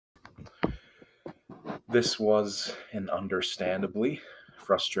This was an understandably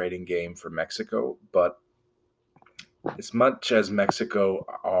frustrating game for Mexico, but as much as Mexico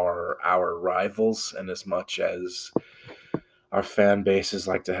are our rivals and as much as our fan bases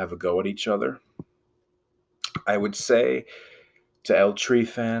like to have a go at each other, I would say to El Tri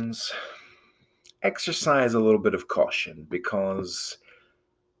fans, exercise a little bit of caution because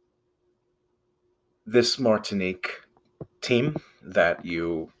this Martinique team that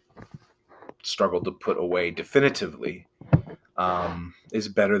you struggled to put away definitively is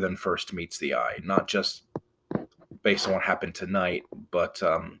better than first meets the eye. Not just based on what happened tonight, but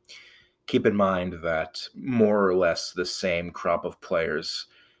keep in mind that more or less the same crop of players,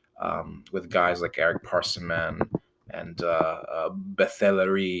 with guys like Eric Parseman and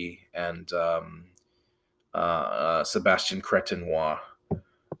Bethellery and Sebastian Cretinois,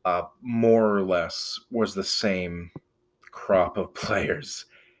 more or less was the same crop of players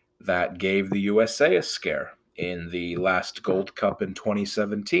that gave the USA a scare in the last Gold Cup in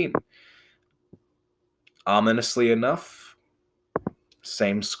 2017. Ominously enough,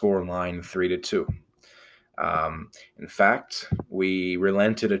 same score line, 3-2. In fact, we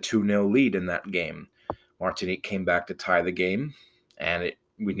relented a 2-0 lead in that game. Martinique came back to tie the game, and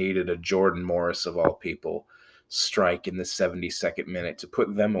we needed a Jordan Morris, of all people, strike in the 72nd minute to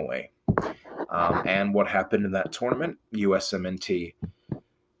put them away. And what happened in that tournament? USMNT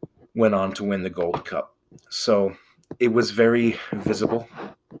went on to win the Gold Cup. So it was very visible,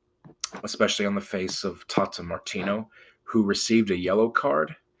 especially on the face of Tata Martino, who received a yellow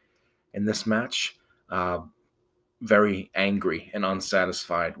card in this match. Very angry and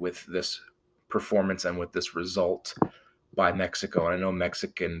unsatisfied with this performance and with this result by Mexico. And I know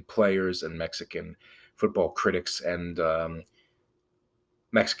Mexican players and Mexican football critics and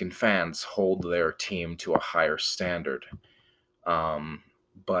Mexican fans hold their team to a higher standard.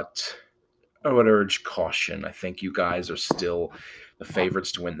 But I would urge caution. I think you guys are still the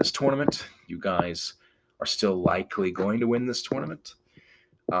favorites to win this tournament. You guys are still likely going to win this tournament.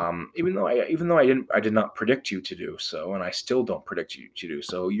 Even though I did not predict you to do so, and I still don't predict you to do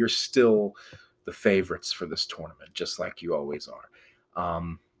so, you're still the favorites for this tournament, just like you always are.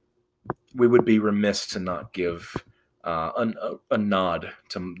 We would be remiss to not give a nod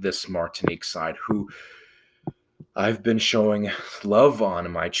to this Martinique side, who I've been showing love on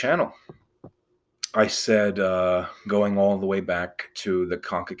in my channel. I said, going all the way back to the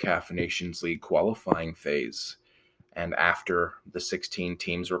CONCACAF Nations League qualifying phase, and after the 16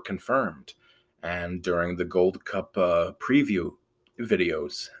 teams were confirmed, and during the Gold Cup preview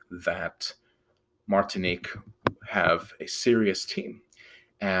videos, that Martinique have a serious team,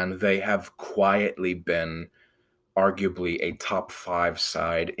 and they have quietly been arguably a top 5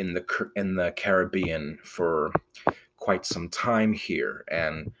 side in the Caribbean for quite some time here.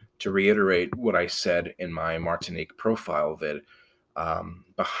 And to reiterate what I said in my Martinique profile vid,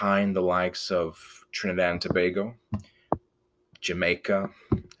 behind the likes of Trinidad and Tobago, Jamaica,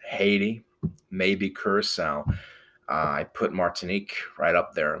 Haiti, maybe Curacao, I put Martinique right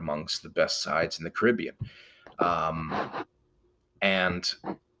up there amongst the best sides in the Caribbean. And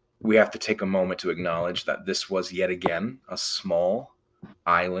we have to take a moment to acknowledge that this was yet again a small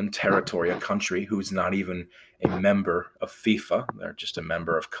island territory, a country who's not even a member of FIFA, they're just a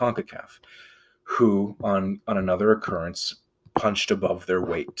member of CONCACAF, who on another occurrence punched above their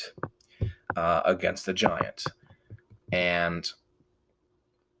weight against the giant. And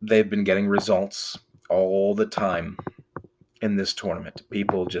they've been getting results all the time in this tournament.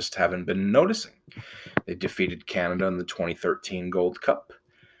 People just haven't been noticing. They defeated Canada in the 2013 Gold Cup.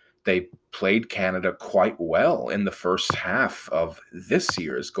 They played Canada quite well in the first half of this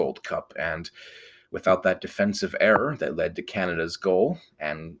year's Gold Cup, and without that defensive error that led to Canada's goal,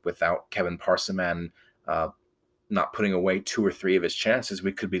 and without Kevin Parseman not putting away 2 or 3 of his chances,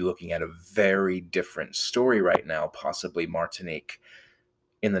 we could be looking at a very different story right now, possibly Martinique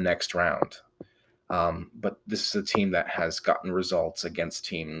in the next round. But this is a team that has gotten results against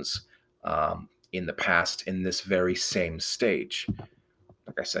teams in the past in this very same stage.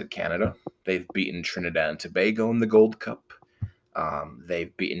 Like I said, Canada, they've beaten Trinidad and Tobago in the Gold Cup.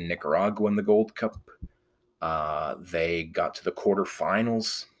 They've beaten Nicaragua in the Gold Cup. They got to the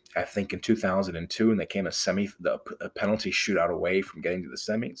quarterfinals, I think, in 2002, and they came a penalty shootout away from getting to the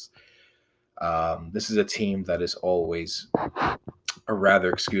semis. This is a team that is always, or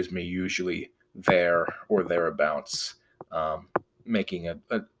rather, usually there or thereabouts, making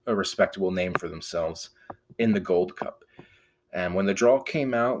a respectable name for themselves in the Gold Cup. And when the draw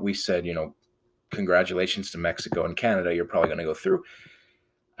came out, we said, congratulations to Mexico and Canada, you're probably going to go through.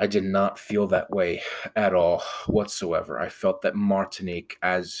 I did not feel that way at all whatsoever. I felt that Martinique,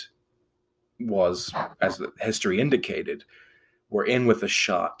 as was, as the history indicated, were in with a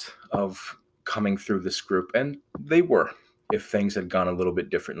shot of coming through this group, and they were, if things had gone a little bit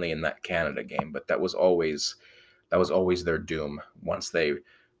differently in that Canada game. But that was always their doom once they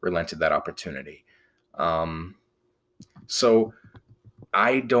relented that opportunity. So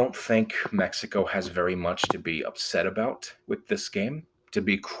I don't think Mexico has very much to be upset about with this game, to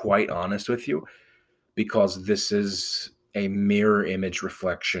be quite honest with you, because this is a mirror image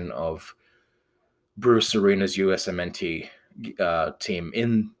reflection of Bruce Arena's USMNT team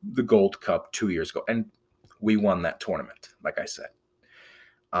in the Gold Cup 2 years ago, and we won that tournament. Like I said,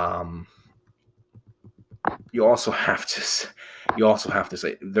 you also have to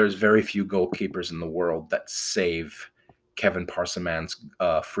say there's very few goalkeepers in the world that save Kevin Parseman's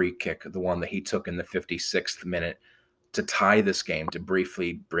free kick, the one that he took in the 56th minute to tie this game, to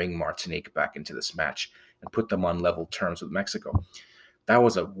briefly bring Martinique back into this match and put them on level terms with Mexico. That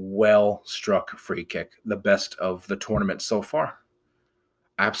was a well-struck free kick, the best of the tournament so far.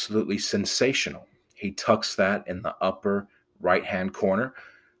 Absolutely sensational. He tucks that in the upper right-hand corner.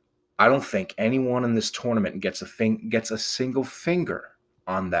 I don't think anyone in this tournament gets a single finger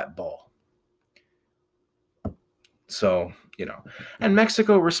on that ball. So, and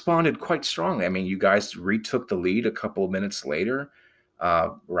Mexico responded quite strongly. I mean, you guys retook the lead a couple of minutes later.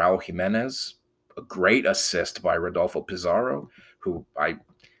 Raul Jimenez, a great assist by Rodolfo Pizarro, who I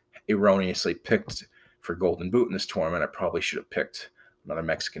erroneously picked for Golden Boot in this tournament. I probably should have picked another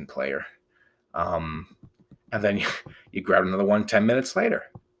Mexican player. And then you grabbed another one 10 minutes later.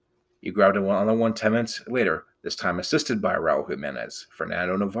 This time assisted by Raul Jimenez,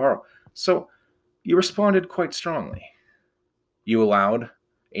 Fernando Navarro. So you responded quite strongly. You allowed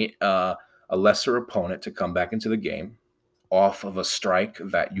a lesser opponent to come back into the game off of a strike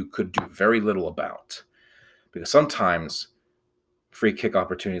that you could do very little about. Because sometimes free kick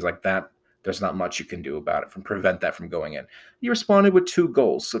opportunities like that, there's not much you can do about it, prevent that from going in. You responded with 2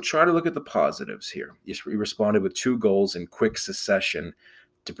 goals, so try to look at the positives here. You responded with 2 goals in quick succession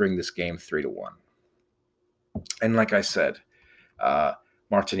to bring this game 3-1. And like I said,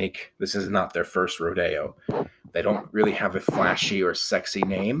 Martinique, this is not their first rodeo. They don't really have a flashy or sexy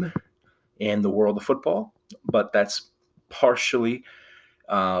name in the world of football, but that's partially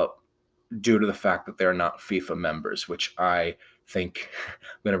due to the fact that they're not FIFA members, which I think,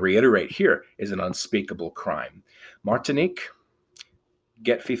 I'm going to reiterate here, is an unspeakable crime. Martinique,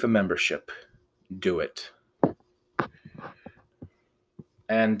 get FIFA membership. Do it.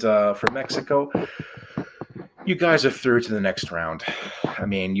 And for Mexico, you guys are through to the next round. I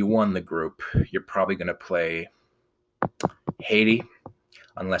mean, you won the group. You're probably going to play Haiti,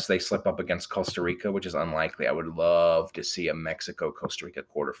 unless they slip up against Costa Rica, which is unlikely. I would love to see a Mexico-Costa Rica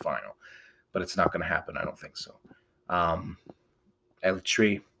quarterfinal, but it's not going to happen. I don't think so. El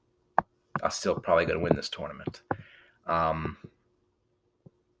Tri, I'm still probably going to win this tournament.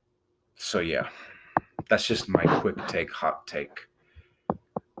 So, yeah, that's just my quick take, hot take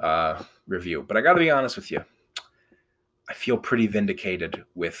review. But I got to be honest with you. I feel pretty vindicated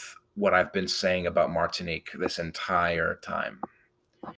with what I've been saying about Martinique this entire time.